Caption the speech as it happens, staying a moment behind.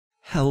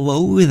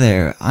Hello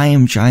there, I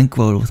am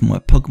GiantGrotle with more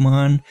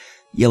Pokemon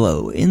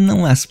Yellow. In the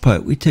last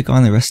part, we took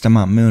on the rest of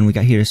Mount Moon. We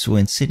got here to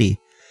Cerulean City.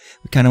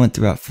 We kind of went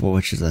through Route 4,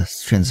 which is a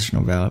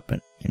transitional route, but,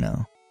 you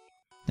know,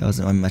 there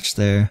wasn't really much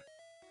there.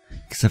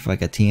 Except for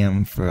like a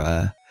TM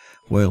for,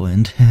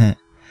 Whirlwind.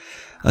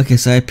 Okay,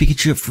 so I had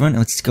Pikachu up front, and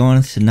let's go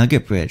on to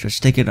Nugget Bridge. Let's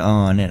take it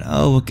on, and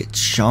oh, look at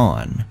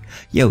Sean.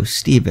 Yo,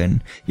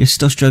 Steven, you're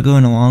still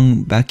struggling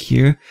along back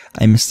here?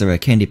 I missed the red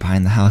candy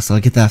behind the house.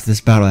 I'll get that after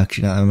this battle,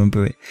 actually, now I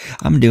remember it.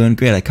 I'm doing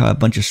great. I caught a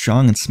bunch of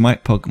strong and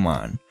smart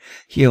Pokemon.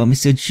 Here, let me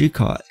see what you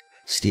caught,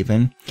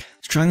 Steven.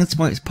 Strong and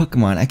smart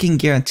Pokemon. I can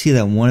guarantee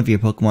that one of your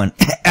Pokemon,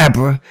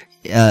 Abra,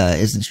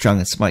 isn't strong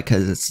and smart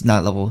because it's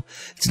not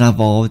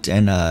evolved,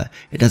 and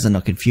it doesn't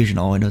know confusion.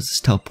 All it knows is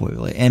teleport,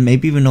 really. And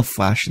maybe even no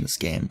flash in this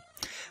game.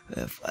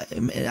 But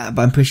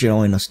I'm pretty sure it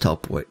only knows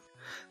teleport.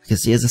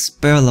 Because he has a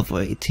Sparrow level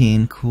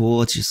 18. Cool,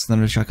 let's use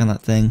Thunder Shock on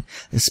that thing.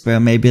 This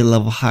Sparrow may be a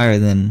level higher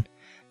than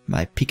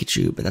my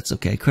Pikachu, but that's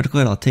okay. Critical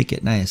hit, I'll take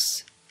it.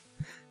 Nice.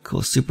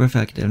 Cool, super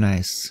effective,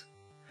 nice.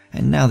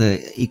 And now they're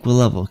equal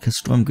level, because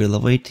Stormgrid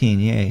level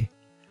 18, yay.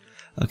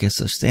 Okay,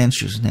 so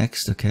Stanshu's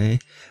next, okay.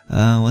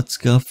 Let's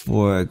go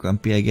for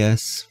Grumpy, I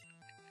guess.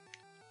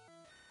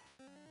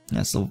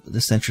 That's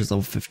the Stanshu's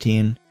level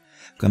 15.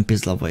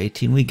 Grumpy's level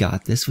 18. We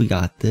got this, we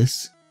got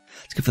this.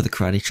 Let's go for the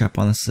Karate Chop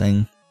on this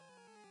thing.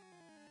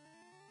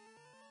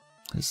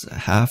 It's a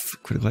half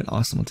critical hit,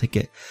 awesome, we'll take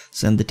it.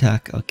 Send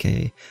attack,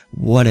 okay.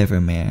 Whatever,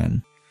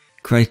 man.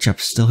 Karate Chop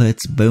still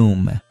hits,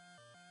 boom.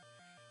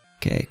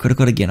 Okay,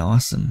 critical hit again,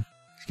 awesome.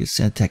 Let's get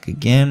send attack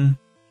again.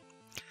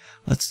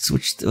 Let's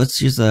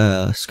use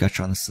a Scratch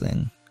on this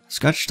thing.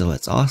 Scratch still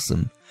hits,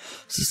 awesome.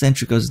 So the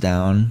sentry goes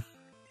down.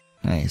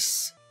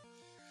 Nice.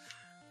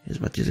 Here's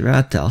about to use a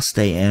Rat Tail. I'll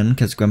stay in,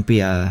 because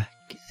Grumpy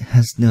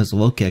knows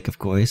low kick, of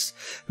course.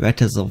 Rat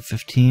Tail's level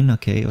 15.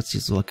 Okay, let's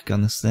use the low kick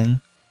on this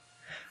thing.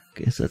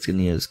 Okay, so that's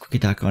gonna use quick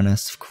attack on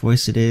us. Of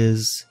course it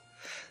is.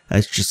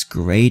 That's just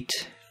great.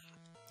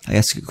 I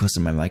guess get close to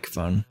my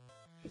microphone.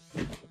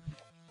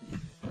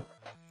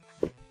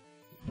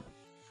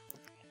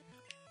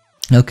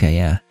 Okay,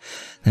 yeah.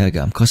 There we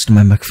go. I'm close to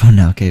my microphone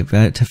now. Okay,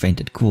 Rat Tail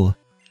fainted. Cool.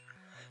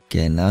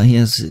 Okay, now he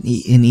has an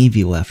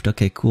Eevee left.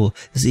 Okay, cool.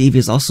 This Eevee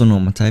is also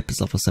normal type.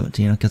 It's level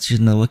 17. Okay, let's use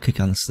another low kick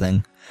on this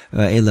thing.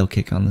 Or a low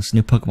kick on this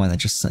new Pokemon that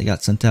just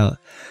got sent out.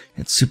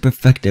 It's super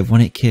effective.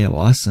 1-hit KO.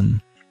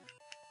 Awesome.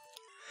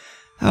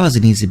 That was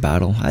an easy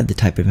battle. I had the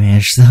type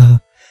advantage, though.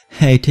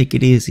 Hey, take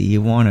it easy.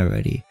 You won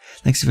already.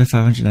 Thanks for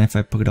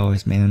 595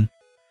 Pokédollars, man.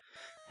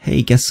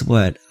 Hey, guess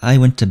what? I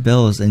went to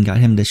Bill's and got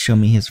him to show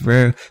me his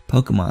rare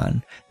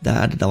Pokemon.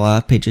 That added a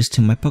lot of pages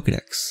to my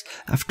Pokedex.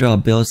 After all,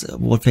 Bill's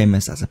world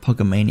famous as a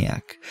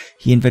Pokemaniac.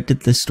 He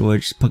invented the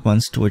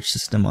Pokemon storage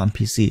system on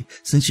PC.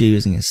 Since you're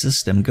using his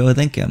system, go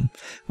thank him.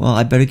 Well,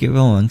 I better get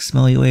rolling.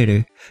 Smell you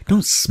later.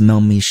 Don't smell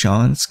me,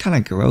 Sean. It's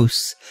kinda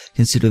gross,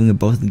 considering we're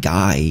both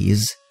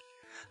guys.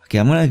 Okay,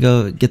 I'm gonna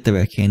go get the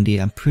rare candy.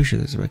 I'm pretty sure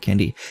there's a rare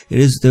candy.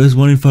 There's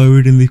 1 in 5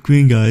 red in the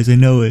screen, guys. I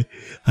know it.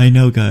 I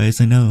know,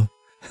 guys. I know.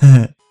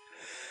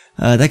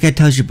 That guy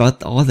tells you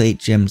about all the 8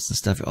 gems and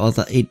stuff, all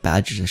the 8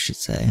 badges, I should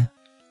say.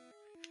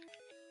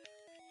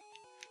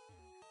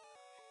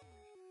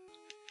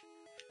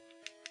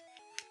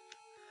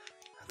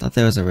 I thought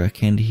there was a rare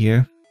candy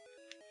here.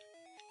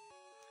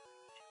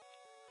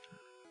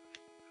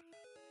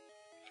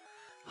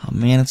 Oh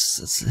man,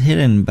 it's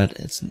hidden, but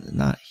it's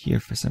not here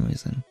for some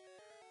reason.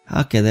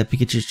 Okay, that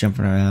Pikachu's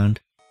jumping around.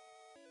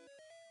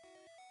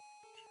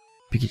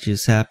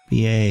 Pikachu's happy,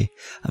 yay.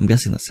 I'm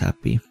guessing that's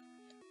happy.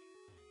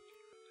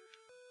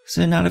 Is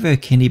there not a rare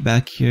candy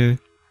back here?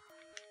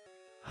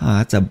 Oh,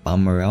 that's a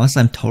bummer, unless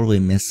I'm totally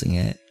missing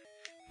it.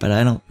 But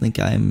I don't think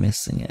I'm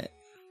missing it.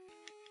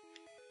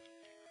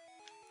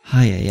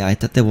 Oh yeah, I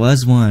thought there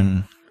was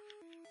one.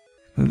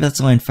 Maybe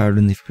that's why I fired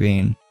in the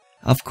screen.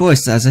 Of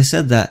course, as I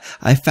said that,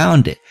 I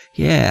found it.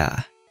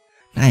 Yeah.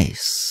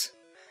 Nice.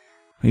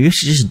 Maybe I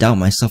should just doubt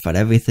myself at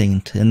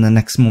everything in the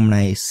next moment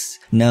I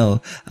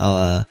know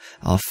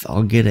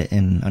I'll get it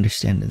and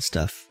understand and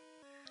stuff.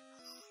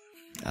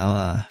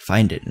 I'll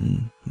find it,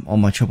 and all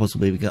my troubles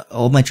will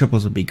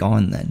be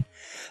gone then.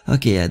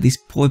 Okay, yeah, these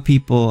poor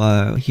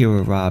people here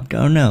were robbed.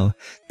 Oh no,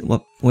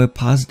 we're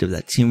positive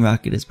that Team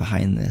Rocket is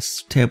behind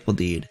this terrible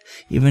deed.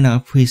 Even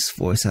our police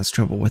force has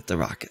trouble with the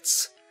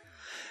Rockets.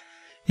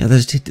 Yeah,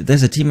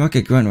 there's a Team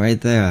Rocket grunt right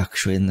there,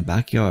 actually, in the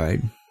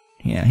backyard.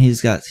 Yeah,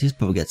 he's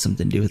probably got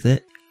something to do with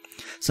it.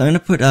 So I'm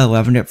gonna put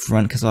Lavender up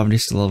front because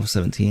Lavender's still level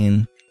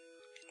 17.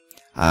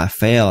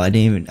 Fail. I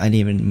didn't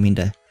even mean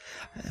to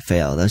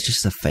fail. That's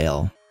just a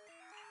fail.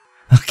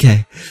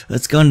 Okay,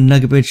 let's go on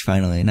Nugget Bridge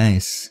finally.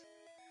 Nice.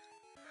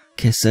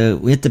 Okay, so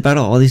we have to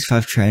battle all these 4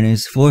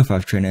 or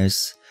 5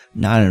 trainers,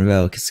 not in a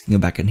row, because you can go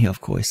back and heal, of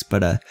course.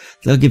 But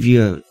they'll give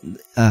you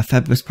a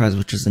fabulous prize,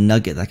 which is a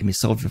nugget that can be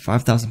sold for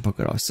 5,000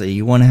 Pokédollars. So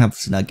you want to have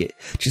this nugget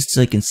just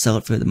so you can sell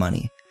it for the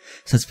money.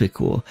 So that's pretty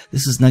cool.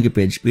 This is Nugget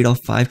Bridge. Beat all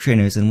 5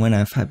 trainers and win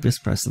a fabulous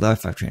prize. So there are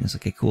 5 trainers.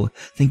 Okay, cool.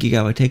 Think you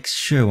got what it takes?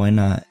 Sure, why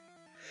not?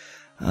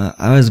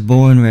 I was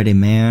born ready,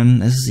 man.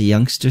 This is a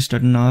youngster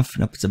starting off.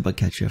 Nope, it's a bug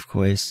catcher, of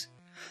course.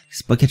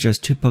 Bug Catcher has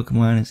 2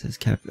 Pokemon. It says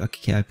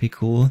Caterpie,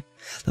 cool.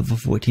 Level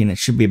 14. It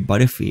should be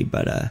Butterfree,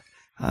 but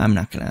I'm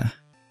not gonna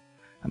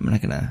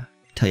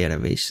tell you how to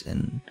race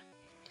and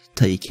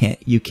tell you can't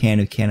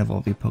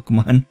evolve your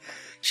Pokemon.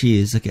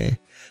 Jeez, okay.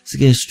 So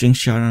get a String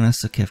Shot on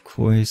us, okay, of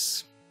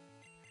course.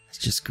 It's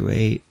just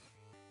great.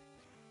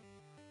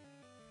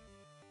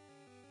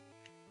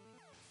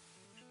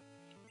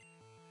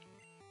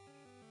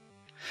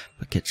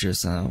 Bug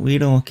Catcher's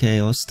Weedle,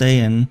 okay, we'll stay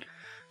in.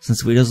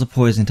 Since Weedle's a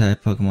poison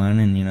type Pokemon,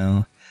 and you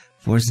know,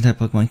 poison type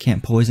Pokemon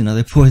can't poison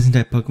other poison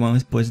type Pokemon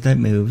with poison type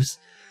moves.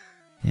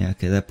 Yeah,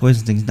 okay, that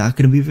poison thing's not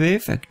gonna be very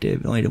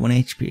effective. Only at 1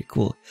 HP,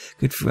 cool.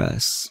 Good for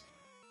us.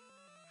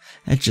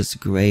 That's just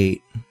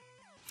great.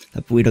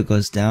 That Weedle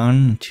goes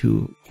down,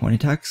 2 horn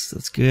attacks,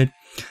 that's good.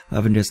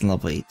 Lavender's in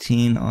level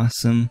 18,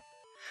 awesome.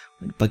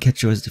 Bug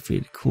Catcher was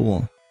defeated,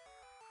 cool.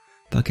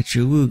 Bug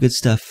Catcher, woo, good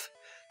stuff.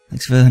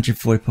 Thanks for the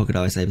 140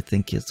 Pokédollars, I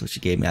think that's what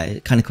you gave me. I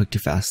kinda clicked too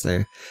fast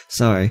there.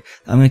 Sorry.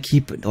 I'm gonna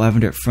keep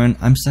Lavender up front.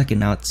 I'm second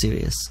now, it's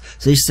serious.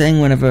 So you're saying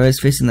whenever I was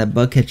facing that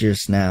Bug Catcher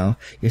just now,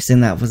 you're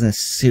saying that wasn't a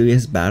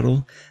serious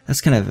battle?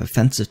 That's kind of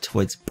offensive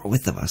towards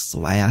both of us,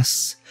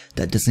 lass.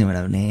 That doesn't even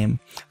have a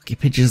name. Okay,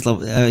 Pidgey's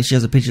level, she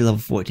has a Pidgey level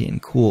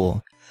 14,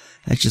 cool.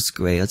 That's just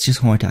great. Let's just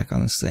horn attack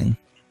on this thing.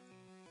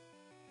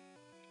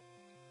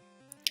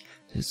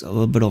 There's a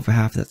little bit over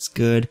half, that's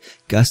good.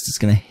 Gust is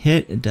gonna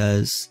hit, it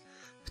does.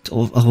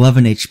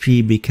 11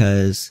 HP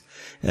because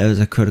it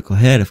was a critical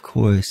hit, of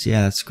course.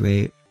 Yeah, that's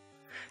great.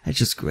 That's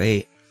just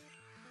great.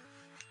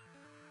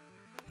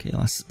 Okay,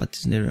 let's but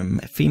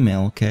this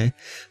female. Okay,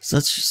 so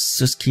let's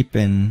just keep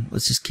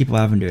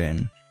Lavender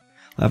in.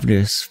 Lavender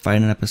is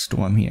fighting up a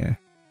storm here.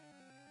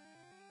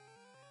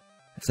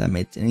 If that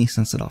made any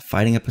sense at all,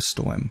 fighting up a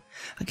storm.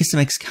 I guess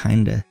it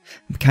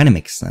kinda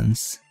makes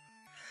sense.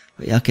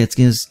 But yeah, okay, it's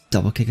gonna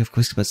double kick, of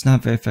course, but it's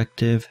not very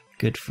effective.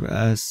 Good for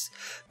us.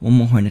 1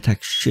 more horn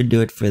attack should do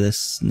it for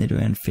this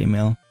Nidoran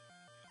female.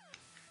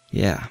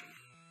 Yeah.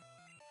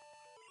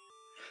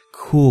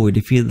 Cool, we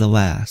defeated the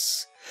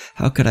lass.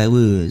 How could I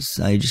lose?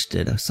 I just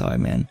did. Oh, sorry,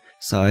 man.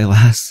 Sorry,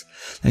 lass.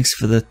 Thanks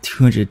for the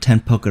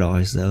 210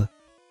 Pokédollars, though.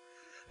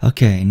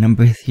 Okay,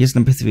 here's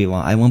number 3. Well,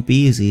 I won't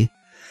be easy.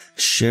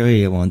 Sure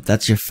you won't.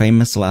 That's your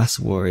famous last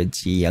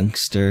words, you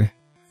youngster.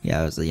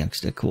 Yeah, I was a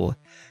youngster. Cool.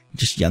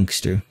 Just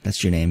youngster.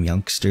 That's your name,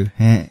 youngster.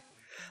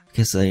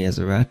 Okay, so he has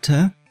a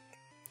Rata.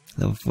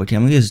 Level 14.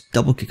 I'm gonna use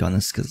double kick on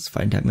this because it's a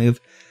fighting type move.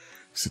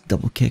 So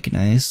double kick,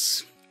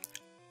 nice.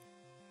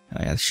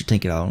 Oh yeah, I should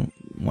take it out in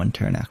 1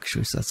 turn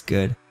actually, so that's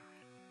good.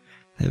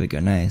 There we go,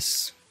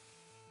 nice.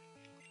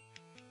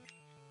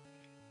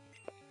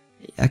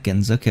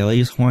 Ekans, okay, I'll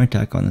use horn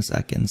attack on this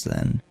Ekans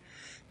then.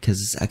 Because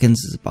this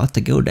Ekans is about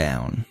to go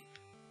down.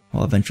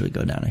 Well, eventually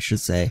go down, I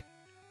should say.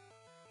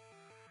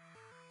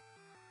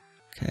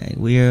 Okay,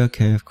 we're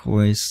okay, of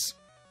course.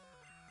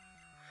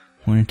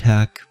 Horn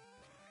attack.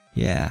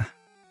 Yeah.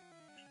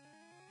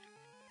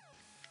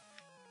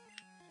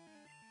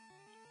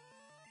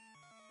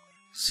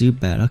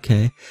 Zubat,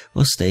 okay.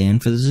 We'll stay in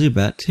for the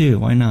Zubat too,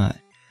 why not?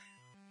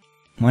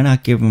 Why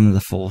not give him the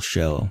full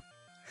show?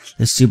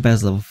 This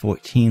Zubat's level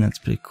 14, that's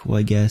pretty cool,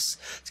 I guess.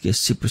 Let's get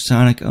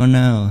Supersonic, oh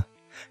no.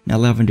 Now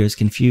Lavender is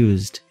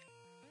confused.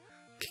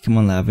 Okay, come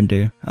on,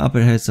 Lavender. Oh,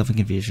 but it had itself in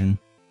confusion.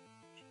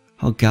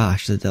 Oh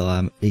gosh, the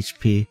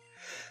HP.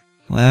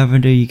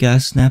 Lavender, you gotta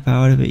snap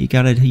out of it. You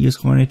gotta use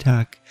horn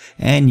attack.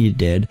 And you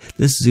did.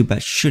 This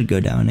Zubat should go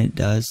down. It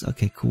does.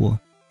 Okay,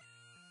 cool.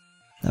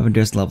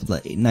 Lavender's level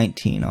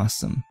 19.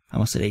 Awesome. I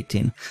almost said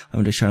 18.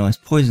 Lavender's trying to use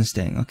Poison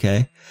Sting.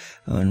 Okay.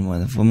 And one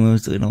of the full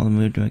moves, delete all the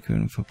move to make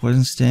room for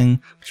Poison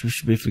Sting, which we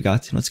should be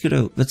forgotten. Let's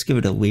give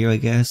it a Leer, I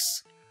guess.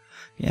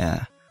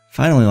 Yeah.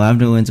 Finally,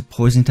 Lavender wins a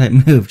Poison type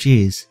move.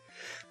 Jeez.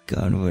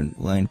 God, we're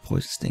learning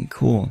Poison Sting.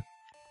 Cool.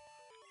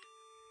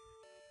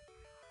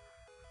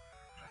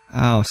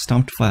 Ow,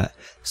 stomped flat.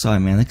 Sorry,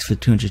 man. Thanks for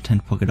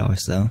 210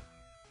 Pokédollars, though.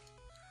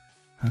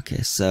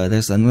 Okay, so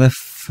there's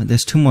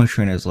 2 more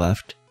trainers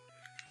left.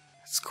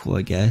 That's cool,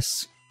 I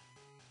guess.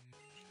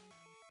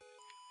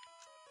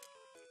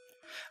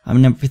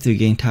 I'm number 3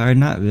 getting tired?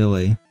 Not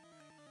really.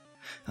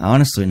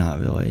 Honestly, not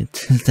really,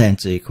 to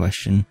answer your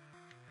question.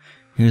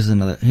 Here's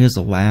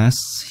a lass.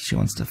 She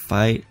wants to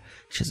fight.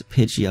 She has a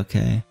Pidgey,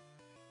 okay.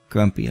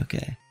 Grumpy,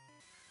 okay.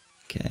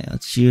 Okay,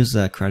 let's use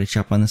Karate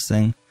Chop on this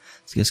thing.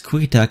 Let's get a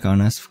quick attack on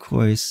us, of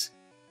course.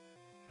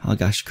 Oh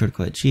gosh,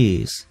 critical hit,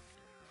 jeez.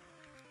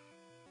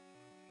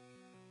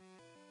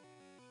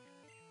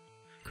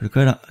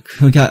 Critical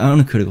hit, we got on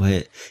a critical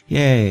hit.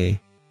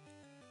 Yay.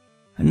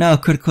 No,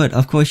 critical hit,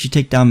 of course you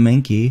take down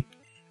Mankey.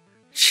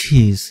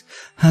 Jeez.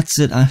 That's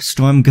it,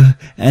 Storm, go,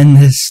 end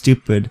this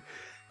stupid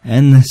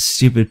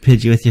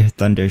Pidgey with your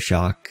Thunder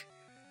Shock.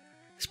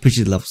 This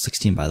Pidgey level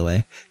 16, by the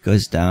way.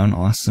 Goes down,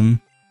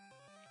 awesome.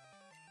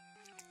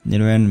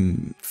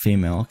 Nidoran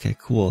female, okay,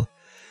 cool.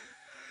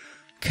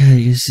 Okay,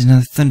 use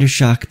another Thunder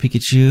Shock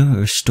Pikachu,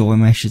 or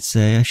Storm I should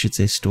say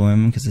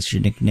Storm, because that's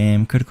your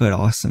nickname. Critical hit,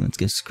 awesome, let's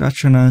get a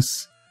Scratch on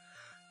us.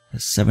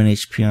 7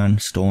 HP on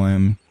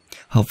Storm.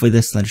 Hopefully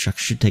this Thunder Shock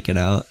should take it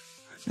out.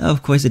 No,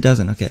 of course it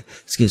doesn't, okay.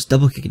 Let's get a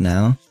Double Kick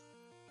now.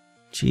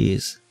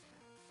 Jeez.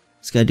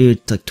 This guy do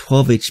like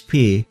 12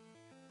 HP.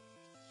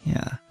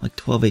 Yeah, like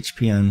 12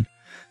 HP on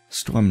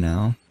Storm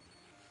now.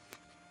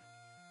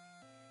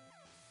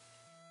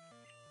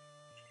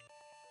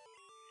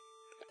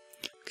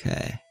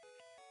 Okay.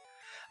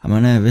 I'm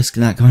gonna risk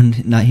not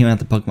healing at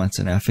the Pokemon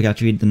Center. I forgot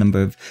to read the amount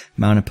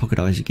of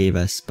Pokédollars you gave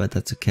us, but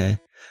that's okay.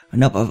 Oh,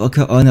 nope,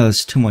 okay, oh no,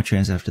 there's 2 more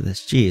trainers after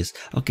this. Jeez.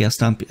 Okay, I'll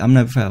stomp you. I'm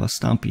never afraid, I'll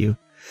stomp you.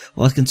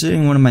 Well,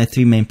 considering one of my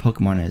 3 main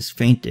Pokemon has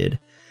fainted,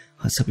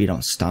 let's hope you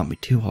don't stomp me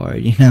too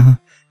hard, you know?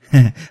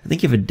 I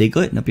think you have a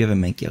Diglett? Nope, you have a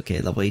Mankey. Okay,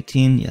 level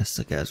 18? Yes,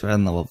 okay, that's right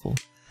on the level.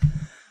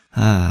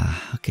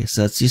 Okay,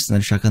 so let's use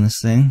Thunder Shock on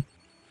this thing.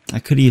 I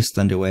could have used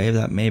Thunder Wave,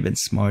 that may have been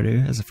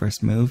smarter as a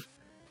first move.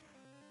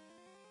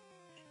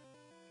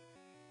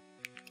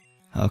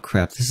 Oh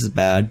crap, this is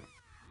bad.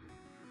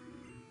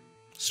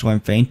 Storm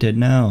fainted,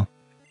 no.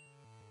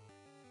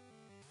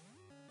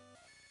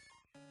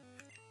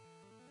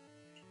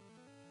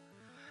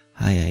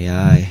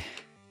 Ay.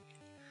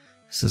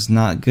 This is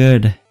not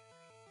good.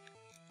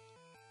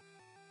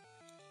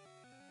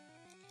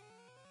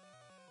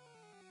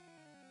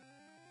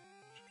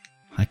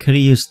 I could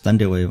have used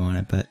Thunder Wave on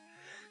it, but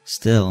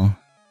still.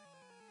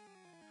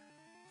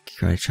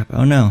 Karate Chop.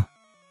 Oh no.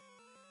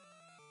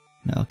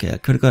 No, okay, I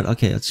could have got.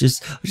 Okay, let's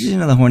just use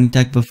another Horn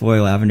attack before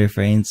Lavender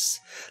faints.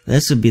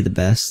 This would be the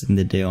best thing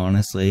to do,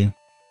 honestly.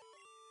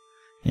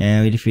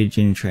 Yeah, we defeated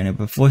Junior Trainer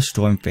before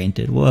Storm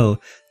fainted. Whoa,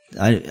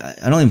 I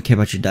don't even care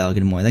about your dialogue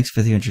anymore. Thanks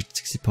for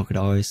 360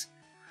 Pokédollars.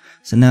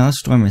 So now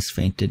Storm has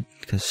fainted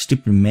because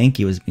stupid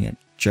Mankey was being a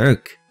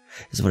jerk.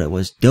 Is what it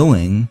was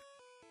doing.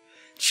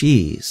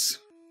 Jeez.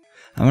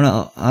 I'm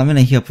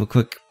gonna heal up real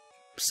quick,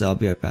 so I'll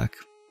be right back.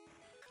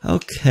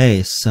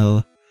 Okay,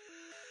 so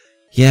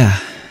yeah.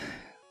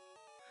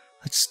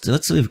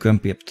 Let's leave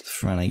Grumpy up to the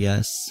front, I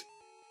guess.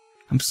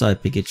 I'm sorry,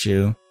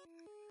 Pikachu.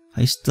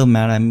 Are you still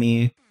mad at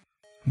me?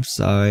 I'm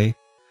sorry.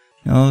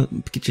 No,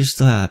 Pikachu's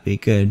still happy.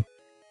 Good.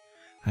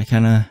 I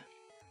kinda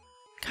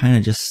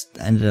just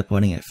ended up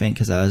letting it faint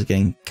because I was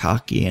getting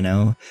cocky, you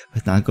know,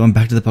 with not going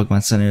back to the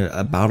Pokemon Center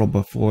a battle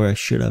before I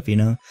should have, you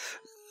know,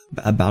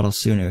 a battle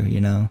sooner, you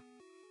know.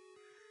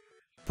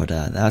 But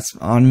that's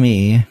on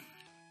me.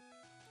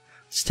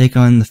 Let's take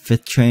on the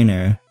 5th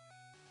trainer.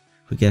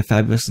 We get a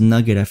fabulous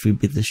nugget after we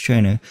beat this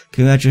trainer.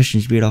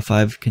 Congratulations, you beat all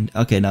 5.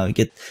 Okay, now we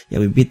get, yeah,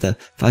 we beat the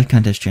 5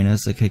 contest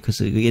trainers. Okay, because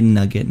we get a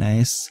nugget,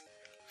 nice.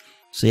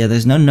 So yeah,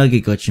 there's no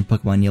nugget glitch in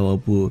Pokemon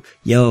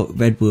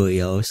Red, Blue,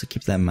 Yellow. So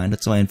keep that in mind.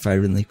 That's why in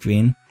Fire Red, Leaf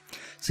Green.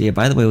 So yeah,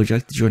 by the way, would you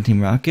like to join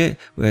Team Rocket?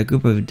 We're a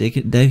group of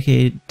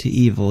dedicated to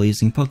evil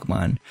using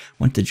Pokemon.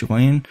 Want to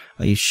join?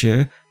 Are you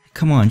sure?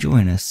 Come on,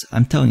 join us.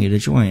 I'm telling you to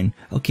join.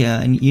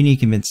 Okay, you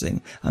need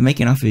convincing. I'll make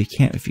an offer you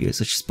can't refuse,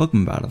 such as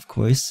Pokemon Battle, of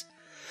course.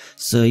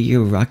 So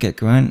you're a Rocket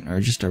Grunt,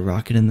 or just a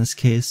Rocket in this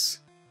case?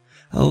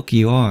 Oh, okay,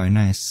 you are.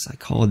 Nice. I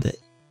called it.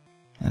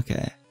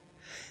 Okay.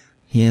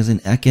 He has an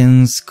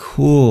Ekans.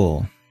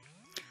 Cool.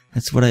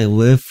 That's what I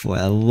live for.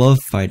 I love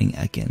fighting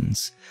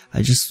Ekans.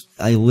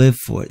 I live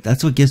for it.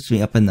 That's what gets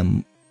me up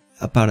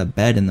out of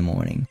bed in the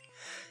morning.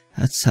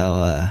 That's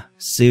how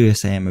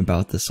serious I am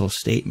about this whole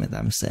statement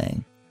that I'm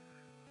saying.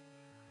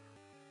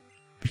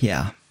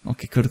 Yeah.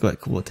 Okay, critical.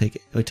 Cool. We'll take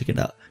it. We took it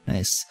out.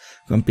 Nice.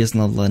 Grumpy is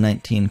level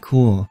 19.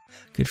 Cool.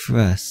 Good for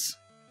us.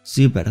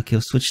 Zubat. Okay,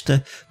 we'll switch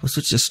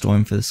to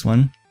Storm for this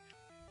one.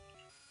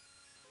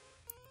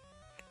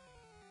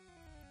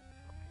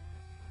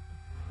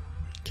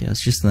 Okay,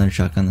 let's just Thunder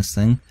Shock on this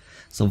thing.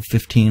 It's level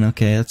 15.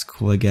 Okay, that's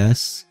cool, I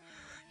guess.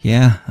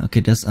 Yeah. Okay,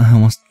 does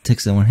almost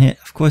takes that one hit.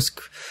 Of course,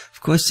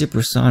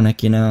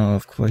 Supersonic. You know,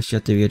 of course, you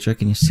have to be a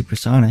jerk and use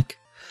Supersonic.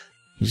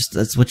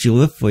 That's what you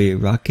live for, you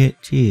Rocket.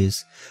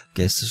 Jeez.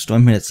 Okay, so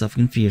Storm hit itself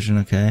confusion,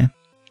 okay.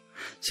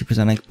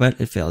 Supersonic, but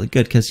it failed.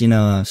 Good, because, you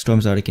know,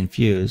 Storm's already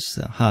confused,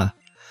 so,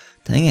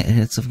 dang it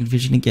hit itself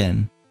confusion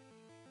again.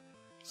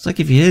 It's like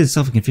if you hit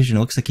itself confusion, it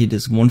looks like he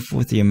does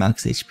 1/4 of your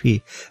max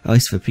HP, at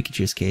least for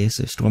Pikachu's case,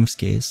 or Storm's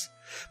case.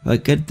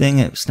 But good thing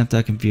it snapped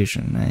out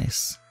confusion,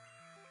 nice.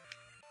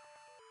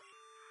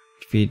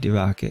 Defeated the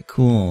Rocket,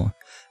 cool.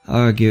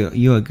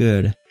 You are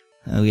good.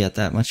 We got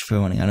that much for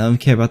winning. I don't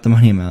care about the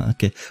money amount.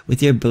 Okay,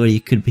 with your ability,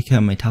 you could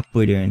become a top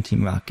leader in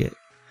Team Rocket.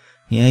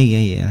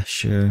 Yeah,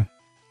 sure.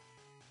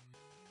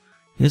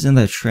 Here's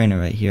another trainer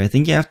right here. I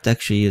think you have to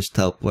actually use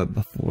Teleport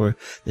before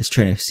this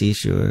trainer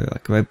sees you, or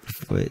like right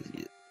before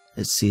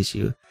it sees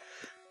you.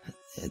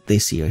 They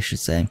see you, I should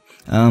say.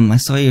 I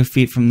saw your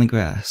feet from the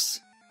grass.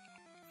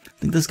 I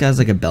think this guy's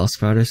like a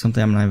Bellsprout or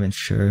something. I'm not even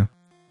sure.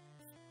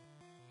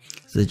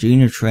 It's a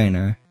junior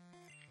trainer.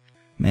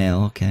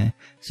 Male, okay.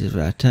 She's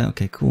Rata,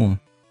 okay, cool.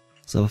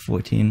 It's level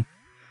 14.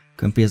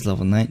 Grumpy is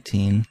level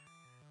 19.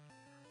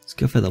 Let's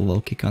go for the low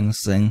kick on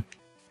this thing.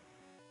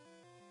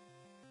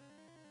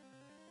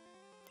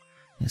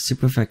 Yeah,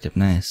 super effective,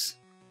 nice.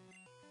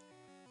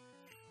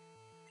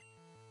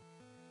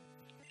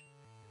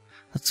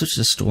 Let's switch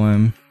to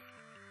Storm.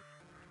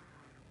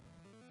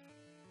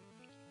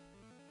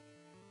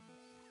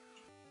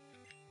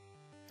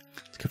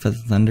 Let's go for the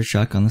Thunder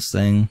Shock on this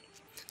thing.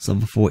 It's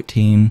level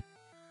 14.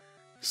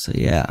 So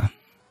yeah.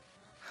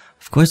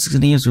 Of course it's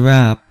gonna use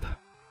Wrap.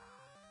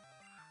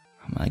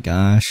 Oh my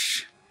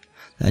gosh.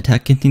 The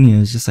attack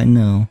continues, yes I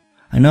know.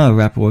 I know how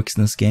Wrap works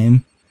in this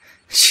game.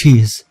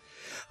 Jeez.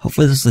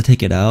 Hopefully this will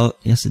take it out.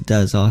 Yes it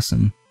does,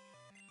 awesome.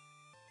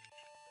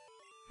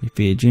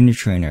 Be a junior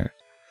trainer.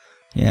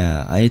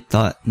 Yeah, I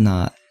thought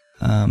not.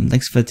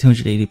 Thanks for the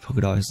 280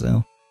 Pokédollars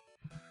though.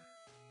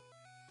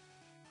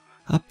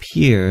 Up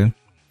here,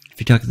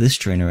 if you talk to this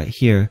trainer right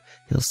here,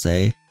 he'll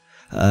say,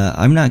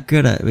 I'm not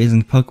good at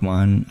raising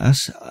Pokemon.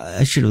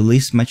 I should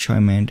release my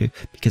Charmander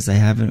because I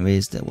haven't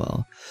raised it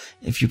well.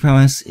 If you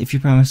promise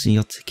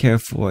you'll take care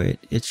for it,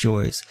 it's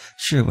yours.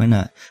 Sure, why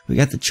not? We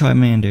got the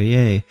Charmander,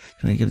 yay.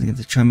 Do you want to get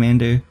the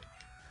Charmander?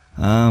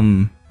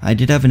 I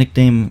did have a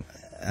nickname.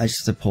 I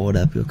just have to pull it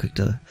up real quick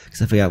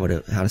because I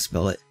forgot how to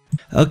spell it.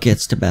 Okay,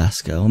 it's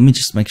Tabasco. Let me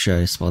just make sure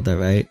I spelled that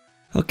right.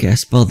 Okay, I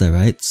spelled that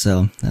right,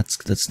 so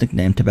that's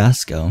nickname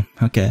Tabasco.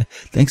 Okay,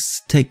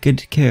 thanks, take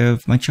good care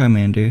of my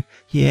Charmander.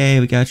 Yay,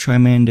 we got a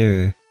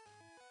Charmander.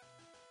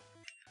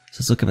 So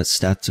let's look up its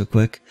stats real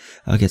quick.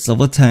 Okay, it's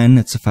level 10,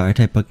 it's a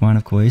fire-type Pokemon,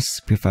 of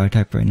course. Pure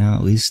fire-type right now,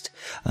 at least.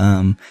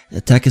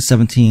 Attack is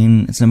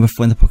 17, it's number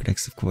 4 in the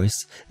Pokedex, of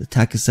course.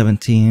 Attack is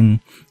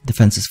 17,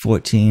 defense is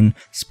 14,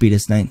 speed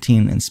is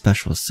 19, and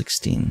special is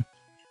 16.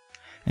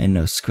 And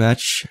no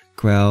Scratch,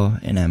 Growl,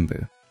 and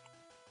Ember.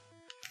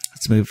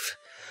 Let's move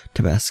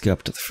Tabasco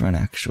up to the front,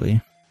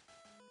 actually.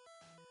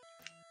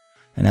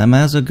 And I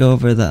might as well go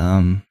over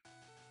the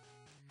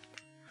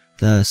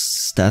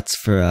stats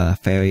for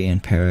Fairy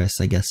and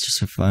Paris, I guess, just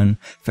for fun.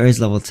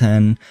 Fairy's level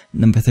 10,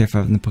 number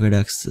 35 in the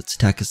Pokédex. Its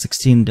attack is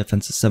 16,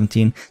 defense is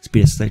 17,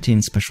 speed is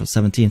 13, special is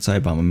 17. Sorry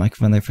about my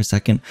microphone there for a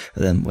second.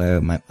 But then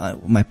where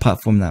my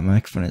platform that my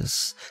microphone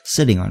is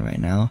sitting on right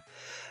now.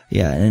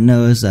 Yeah, and it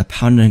knows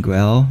Pound and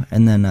Growl,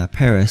 and then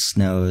Paris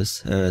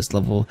knows is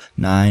level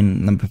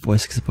 9, number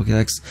 46 in the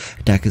Pokédex.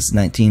 Attack is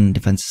 19,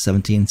 defense is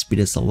 17, speed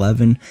is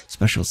 11,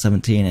 special is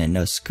 17, and it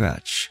knows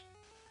Scratch.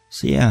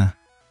 So yeah.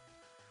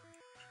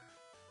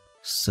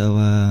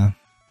 So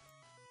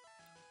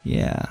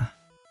yeah.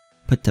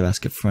 Put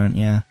Tabasco up front,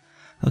 yeah.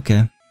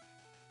 Okay.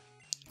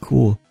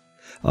 Cool.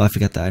 Oh, I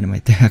forgot the item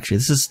right there, actually.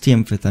 This is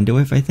TM for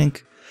Thunderwave, I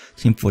think.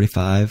 Team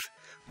 45.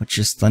 Which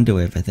is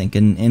Thunderwave, I think.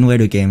 In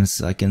later games,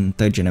 like in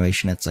 3rd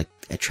generation, it's like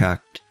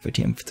Attract for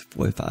Team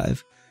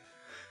 45.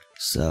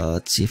 So,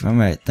 let's see if I'm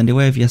right.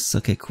 Thunderwave, yes,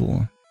 okay,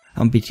 cool.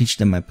 I'm gonna be teaching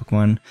them my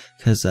Pokemon,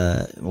 because,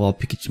 well,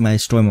 my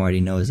Storm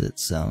already knows it,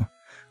 so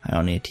I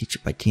don't need to teach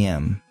it by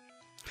TM.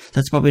 So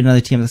that's probably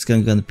another team that's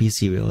gonna go on the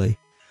PC, really.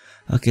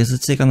 Okay, so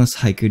let's take on this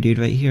hiker dude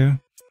right here.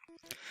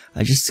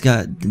 I just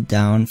got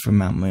down from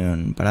Mount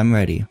Moon, but I'm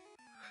ready.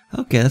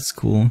 Okay, that's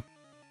cool.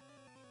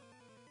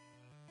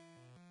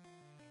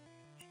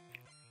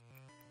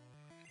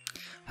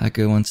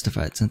 Hiker wants to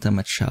fight, sent them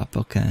at shop,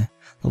 okay.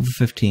 Level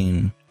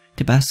 15.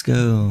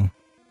 Tabasco!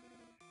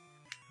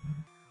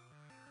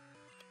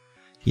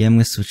 Yeah, I'm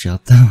gonna switch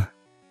out though.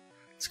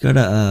 Let's go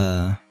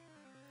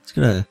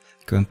to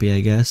Grumpy,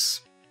 I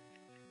guess.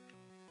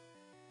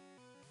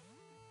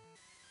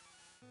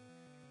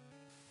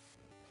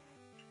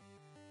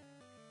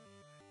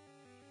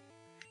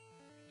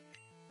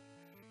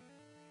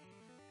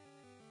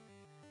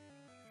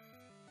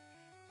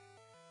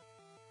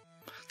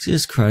 Let's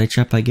use Karate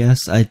Chop, I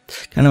guess. I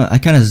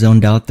kind of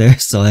zoned out there,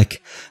 so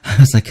like, I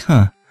was like,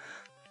 huh.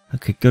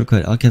 Okay, good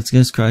quit. Okay, let's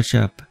get Karate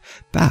Chop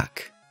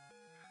back.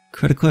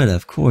 Critical hit,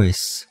 of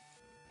course.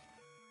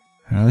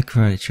 Another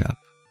Karate Chop.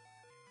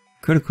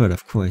 Critical hit,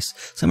 of course.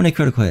 So many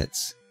critical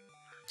hits.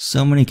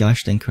 So many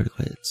gosh dang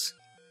critical hits.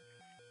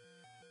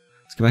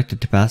 Let's go back to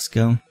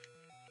Tabasco.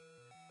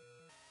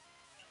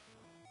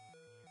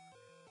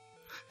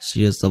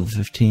 She is level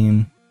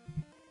 15.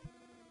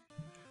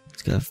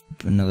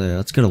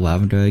 Let's go to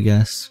Lavender, I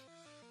guess.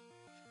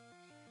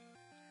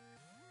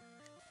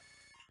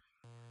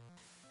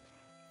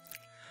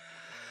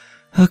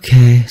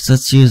 Okay, so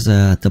let's use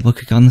a double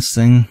kick on this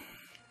thing.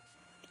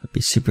 That'd be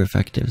super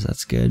effective, so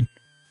that's good.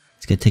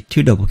 It's gonna take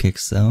 2 double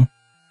kicks though.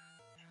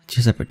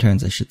 2 separate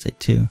turns, I should say,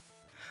 2.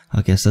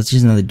 Okay, so let's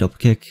use another double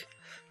kick.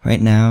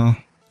 Right now,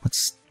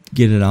 let's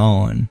get it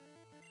on.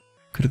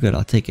 Critical good,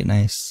 I'll take it,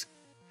 nice.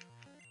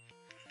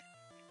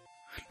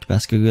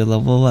 Tabasco good,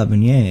 level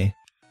 11, yay.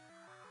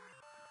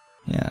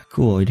 Yeah,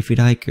 cool, we defeat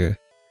Hiker.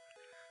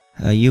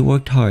 You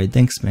worked hard,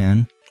 thanks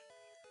man.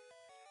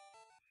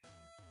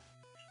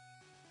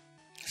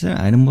 Is there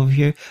an item over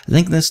here? I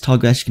think in this tall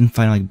grass you can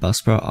find like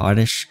Bellsprout,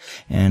 Oddish,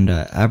 and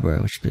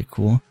Abra, which is pretty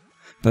cool.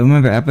 But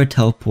remember, Abra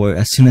teleport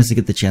as soon as you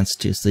get the chance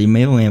to, so you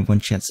may only have 1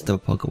 chance to throw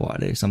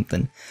Pokewater or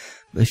something.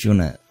 But if you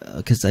wanna,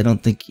 because I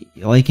don't think,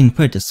 well, you can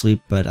put it to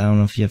sleep, but I don't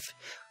know if you have,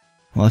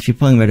 well, if you're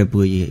playing red or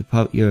blue,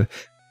 your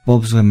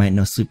Bulbasaur might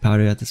know sleep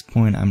powder at this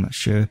point, I'm not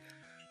sure.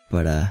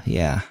 But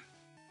yeah.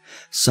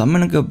 So I'm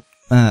gonna go,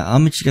 I'll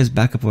meet you guys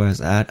back up where I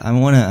was at. I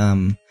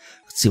wanna,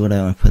 let's see what I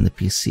wanna put in the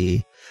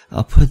PC.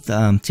 I'll put the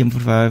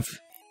TM45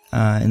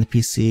 in the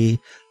PC,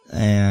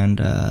 and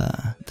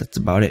that's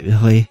about it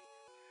really.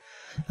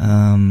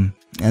 And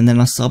then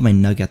I'll sell my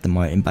Nug at the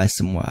mart and buy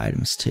some more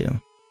items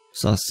too.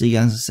 So I'll see you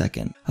guys in a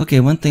second. Okay,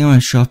 one thing I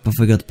want to show off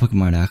before we go to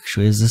Pokemon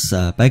actually is this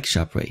bike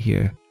shop right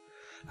here.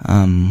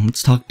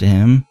 Let's talk to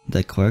him,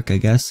 the clerk, I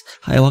guess.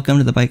 Hi,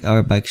 welcome to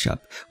our bike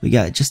shop. We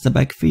got just the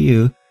bike for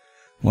you.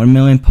 1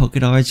 million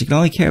Pokédollars. You can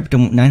only carry up to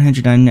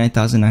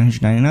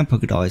 999,999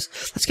 Pokédollars.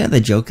 That's kind of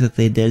the joke that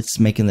they did. It's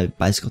making the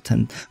bicycle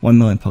 1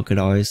 million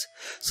Pokédollars.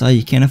 So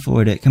you can't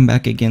afford it. Come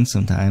back again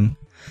sometime.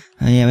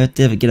 Yeah, we have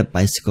to get a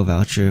bicycle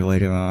voucher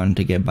later on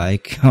to get a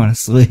bike,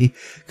 honestly,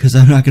 because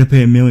I'm not gonna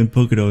pay 1 million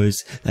Pokédollars.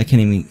 I can't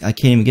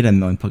even get 1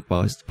 million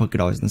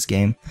Pokédollars in this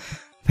game,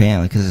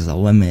 apparently, because there's a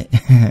limit.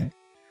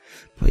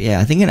 But yeah,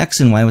 I think in X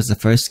and Y was the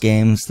first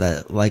games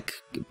that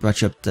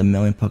brought you up to 1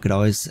 million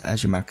Pokédollars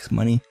as your max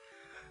money.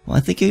 Well, I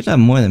think you could have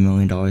more than $1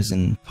 million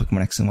in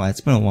Pokemon X and Y.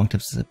 It's been a long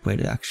time since I played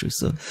it, actually,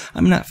 so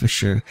I'm not for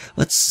sure.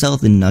 Let's sell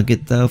the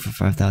Nugget, though, for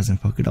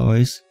 5,000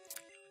 Pokédollars.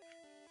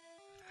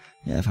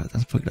 Yeah,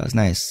 5,000 Pokédollars.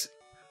 Nice.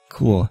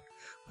 Cool.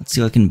 Let's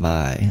see what I can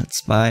buy.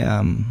 Let's buy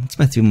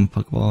 3 more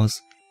Pokeballs.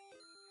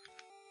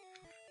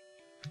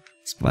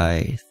 Let's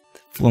buy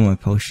 4 more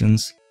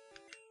potions.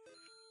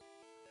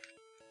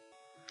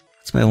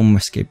 Let's buy 1 more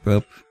escape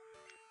rope.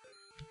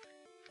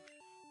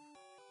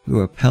 Ooh,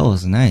 repel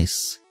is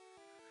nice.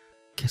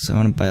 Okay, so I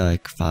want to buy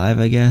like 5,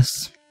 I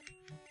guess.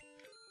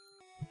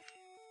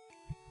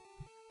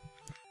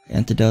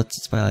 Antidotes,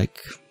 let's buy like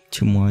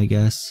 2 more, I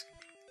guess.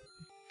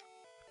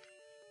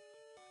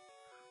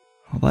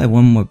 I'll buy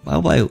 1 more.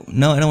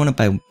 No, I don't want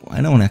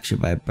to actually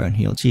buy a burn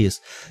heal. Jeez.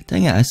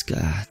 Dang it,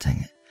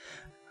 dang it.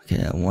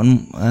 Okay,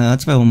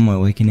 let's buy 1 more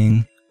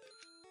awakening.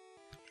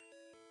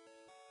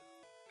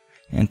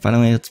 And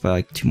finally, let's buy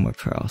like 2 more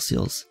pearl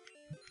seals.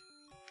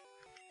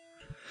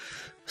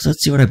 So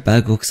let's see what our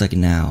bag looks like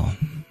now.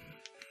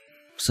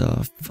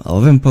 So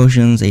 11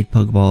 potions, 8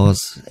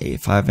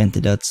 Pokeballs, 5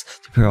 antidotes,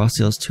 2 pearl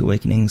seals, 2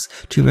 awakenings,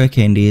 2 rare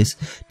candies,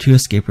 2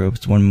 escape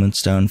ropes, 1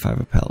 moonstone, 5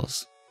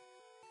 repels.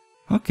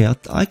 Okay,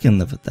 I can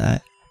live with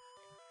that.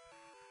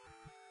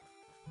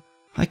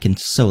 I can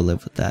so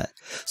live with that.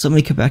 So let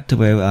me get back to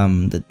where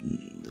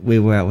we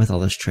were at with all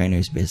those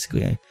trainers,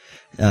 basically.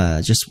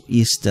 Just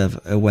west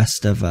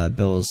of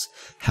Bill's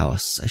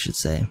house, I should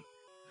say.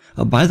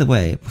 Oh, by the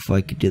way, before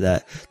I could do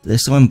that,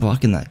 there's someone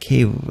blocking that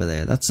cave over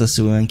there. That's the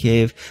Suwin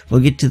cave.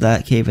 We'll get to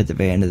that cave at the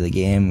very end of the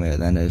game, or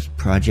the end of the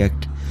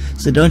project.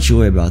 So don't you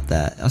worry about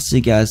that. I'll see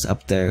you guys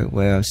up there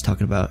where I was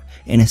talking about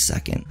in a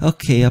second.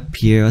 Okay, up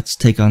here, let's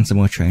take on some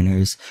more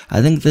trainers.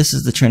 I think this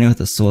is the trainer with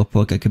the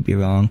Slowpoke. I could be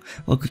wrong.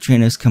 Local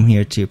trainers come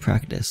here to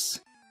practice.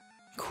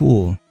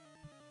 Cool.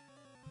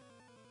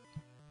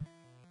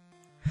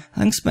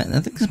 I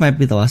think this might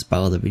be the last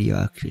battle of the video,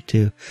 actually,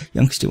 too.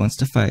 Youngster wants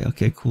to fight.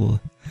 Okay,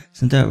 cool.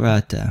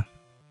 Cinderata.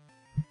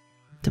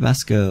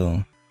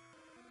 Tabasco.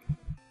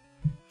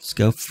 Let's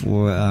go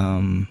for,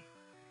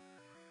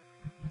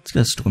 let's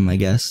go Storm, I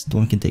guess.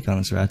 Storm can take on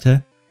this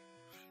Rata.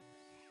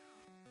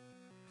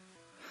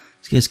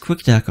 Let's get his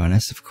quick attack on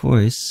us, of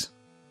course.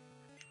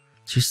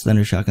 Let's use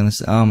Thunder Shock on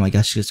this. Oh my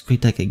gosh, she gets quick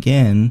attack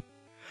again.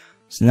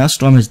 So now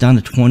Storm is down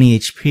to 20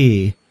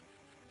 HP.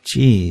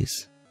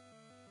 Jeez.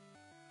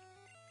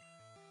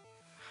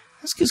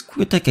 Let's get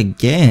quick attack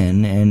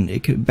again, and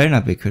it better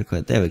not be critical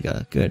hit. There we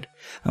go, good.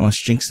 I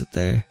almost jinxed it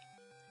there.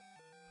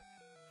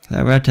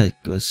 That rat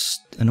attack was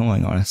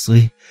annoying,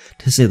 honestly,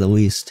 to say the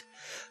least.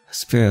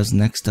 Sparrow's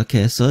next.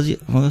 Okay, so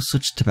we'll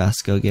switch to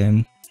Tabasco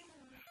again.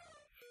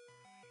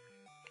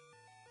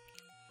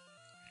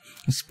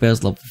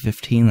 Sparrow's level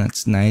 15,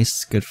 that's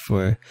nice. Good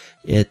for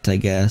it, I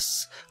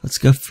guess. Let's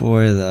go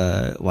for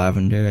the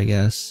Lavender, I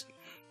guess.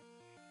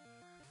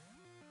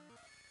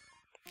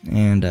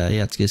 And yeah,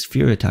 let's get his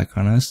Fury attack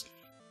on us.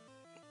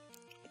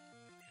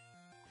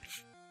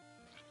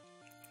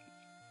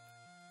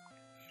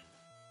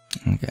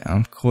 Okay,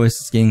 of course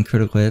it's getting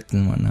critical hit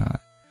and whatnot.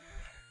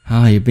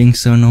 Oh, you're being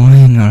so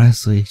annoying,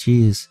 honestly.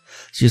 Jeez.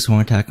 Let's just one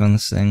attack on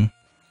this thing.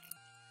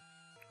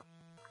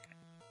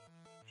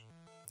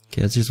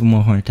 Okay, let's just 1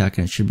 more horn attack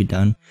and it should be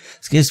done.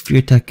 Let's get his Fury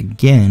attack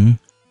again,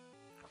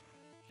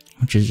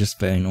 which is just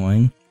very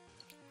annoying.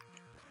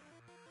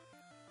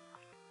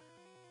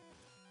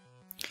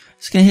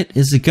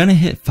 Is it gonna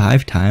hit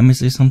 5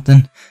 times or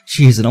something?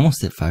 Jeez, it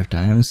almost hit 5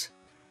 times.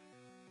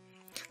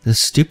 The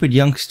stupid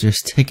youngster's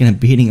taking a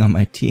beating on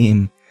my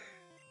team.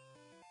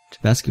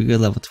 Tabasco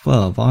good level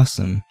 12,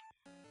 awesome.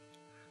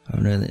 Oh,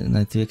 no,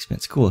 93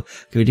 expense, cool.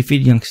 Okay, we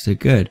defeated youngster,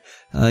 good.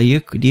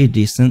 You're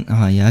decent.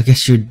 Oh yeah, I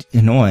guess you're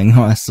annoying,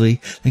 honestly.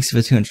 Thanks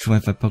for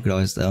 225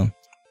 Pokédollars though.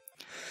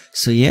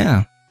 So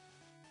yeah.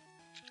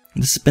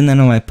 This has been the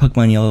end of my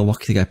Pokemon Yellow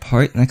walkthrough guy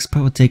part. Next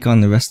part we'll take on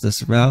the rest of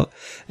this route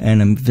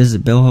and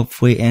visit Bill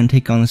hopefully and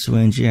take on the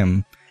Suwin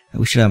Gym.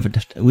 We should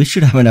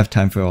have enough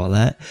time for all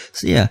that.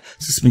 So yeah,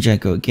 this has been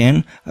GiantGrotle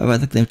again. I'd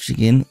like to thank you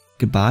again.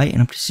 Goodbye, and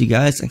hope to see you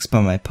guys next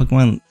part of my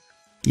Pokemon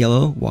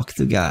Yellow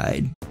walkthrough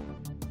guide.